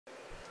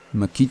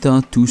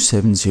Makita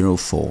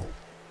 2704.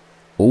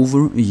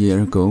 Over a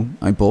year ago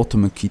I bought the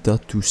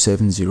Makita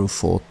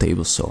 2704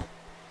 table saw.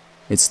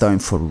 It's time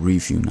for a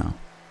review now.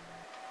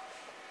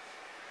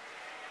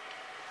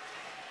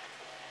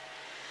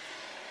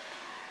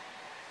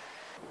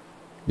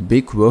 The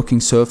big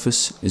working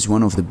surface is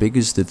one of the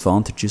biggest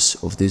advantages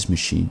of this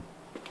machine.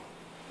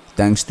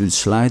 Thanks to the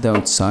slide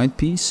out side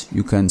piece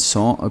you can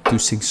saw up to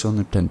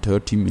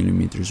 630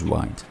 mm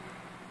wide.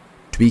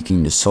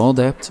 Tweaking the saw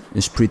depth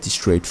is pretty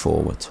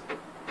straightforward.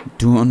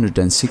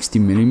 260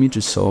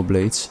 mm saw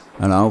blades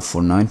allow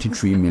for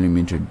 93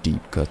 mm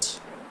deep cuts.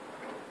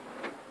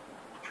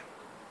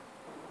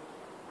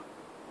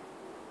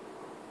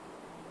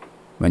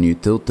 When you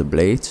tilt the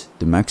blade,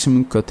 the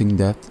maximum cutting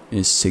depth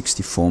is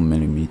 64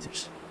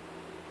 mm.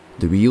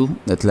 The wheel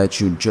that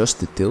lets you adjust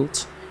the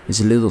tilt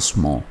is a little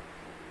small.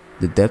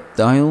 The depth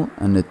dial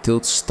and the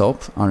tilt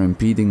stop are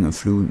impeding a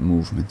fluid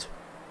movement.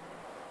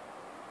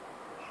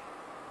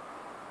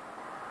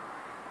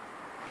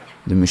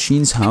 The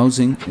machine's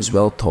housing is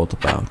well thought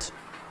about.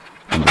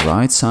 On the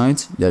right side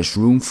there's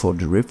room for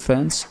the rib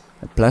fans,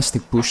 a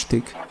plastic push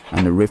stick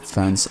and a rib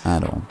fans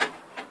add-on.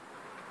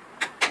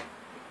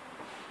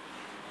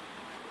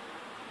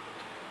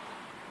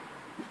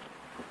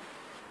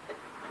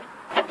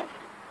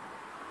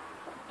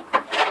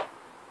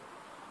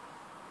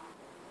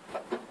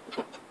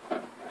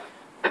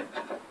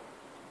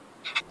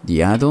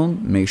 The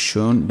add-on makes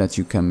sure that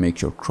you can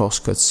make your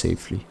crosscut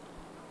safely.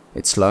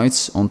 It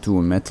slides onto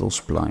a metal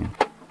spline.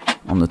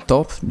 On the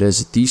top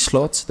there's a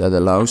T-slot that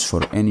allows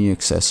for any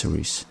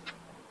accessories.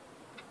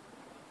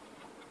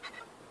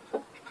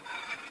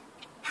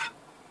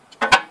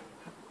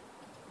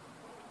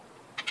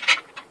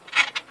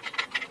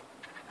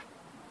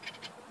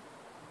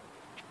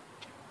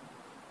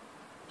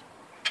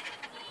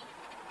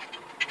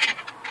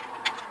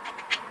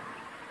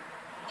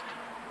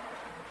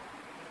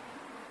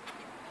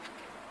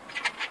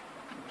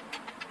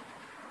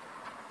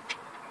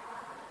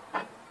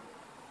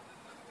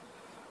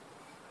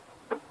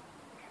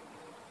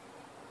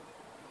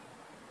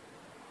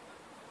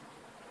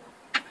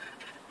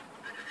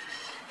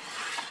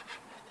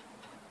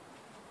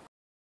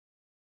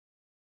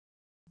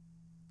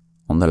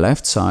 On the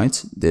left side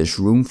there's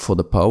room for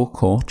the power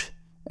cord,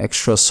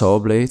 extra saw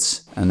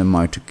blades and a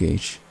miter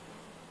gauge.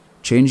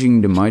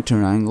 Changing the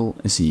miter angle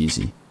is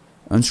easy.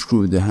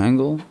 Unscrew the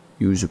handle,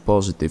 use a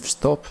positive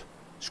stop,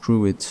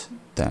 screw it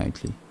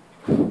tightly.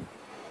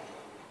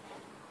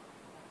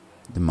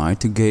 The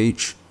miter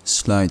gauge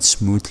slides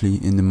smoothly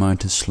in the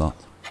miter slot,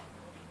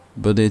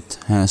 but it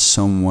has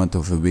somewhat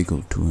of a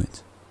wiggle to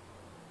it.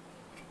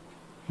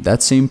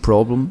 That same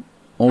problem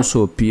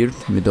also appeared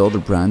with other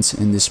brands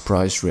in this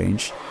price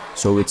range,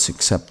 so it's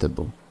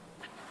acceptable.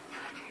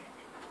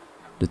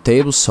 The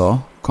table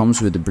saw comes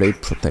with a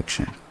blade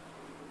protection.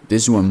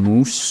 This one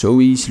moves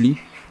so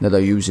easily that I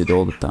use it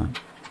all the time.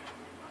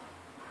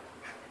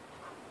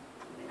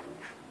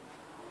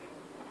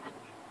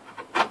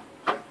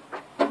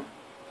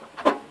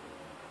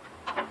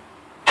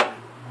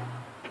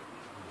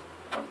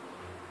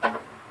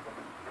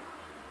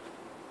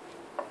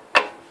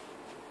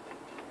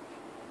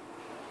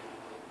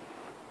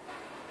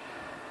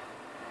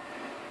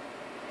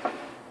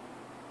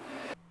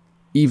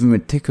 Even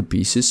with thicker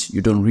pieces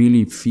you don't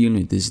really feel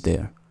it is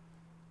there.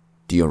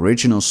 The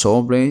original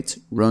saw blade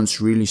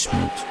runs really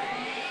smooth.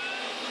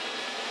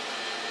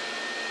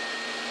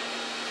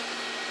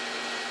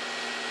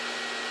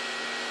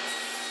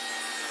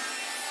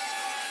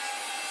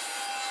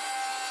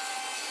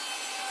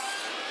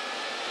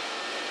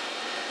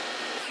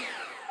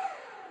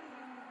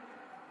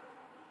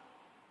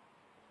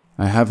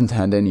 I haven't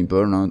had any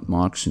burnout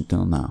marks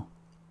until now.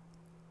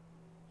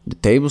 The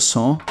table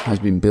saw has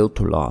been built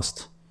to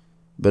last,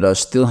 but I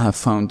still have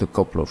found a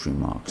couple of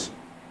remarks.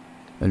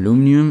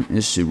 Aluminum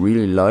is a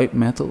really light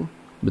metal,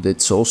 but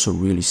it's also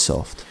really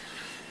soft.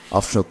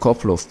 After a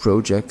couple of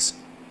projects,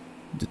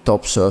 the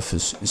top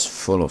surface is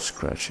full of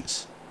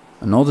scratches.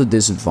 Another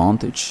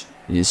disadvantage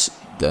is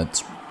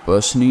that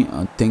personally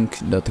I think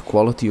that the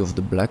quality of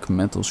the black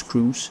metal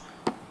screws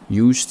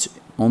used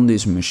on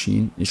this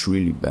machine is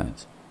really bad.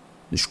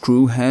 The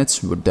screw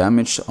heads were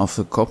damaged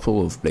after a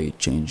couple of blade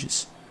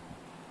changes.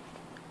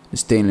 The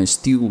stainless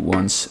steel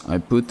ones I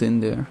put in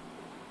there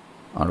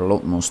are a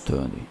lot more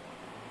sturdy.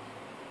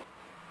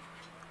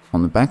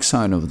 On the back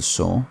side of the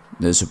saw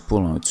there's a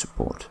pull-out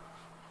support.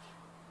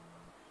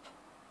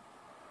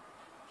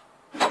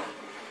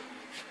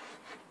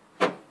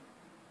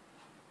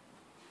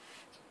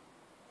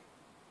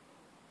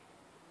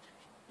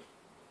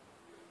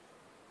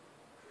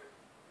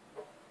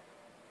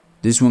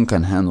 This one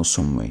can handle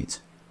some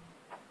weight.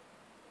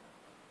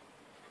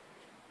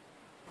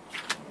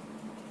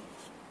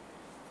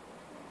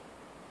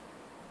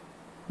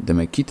 The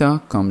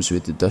Makita comes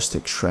with a dust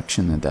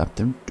extraction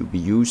adapter to be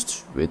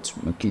used with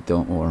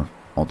Makita or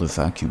other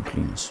vacuum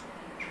cleaners.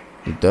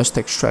 The dust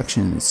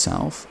extraction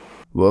itself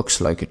works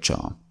like a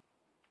charm.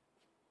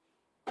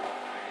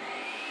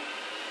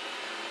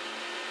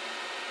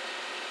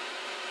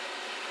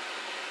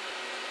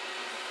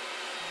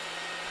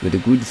 With a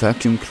good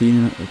vacuum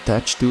cleaner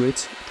attached to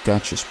it, it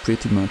catches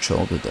pretty much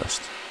all the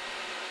dust.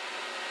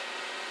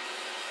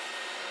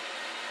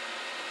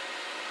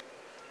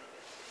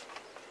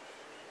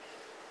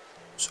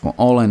 So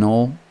all in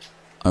all,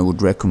 I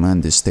would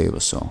recommend this table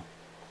saw.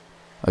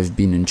 I've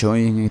been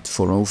enjoying it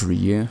for over a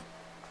year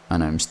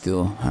and I'm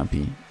still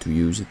happy to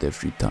use it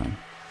every time.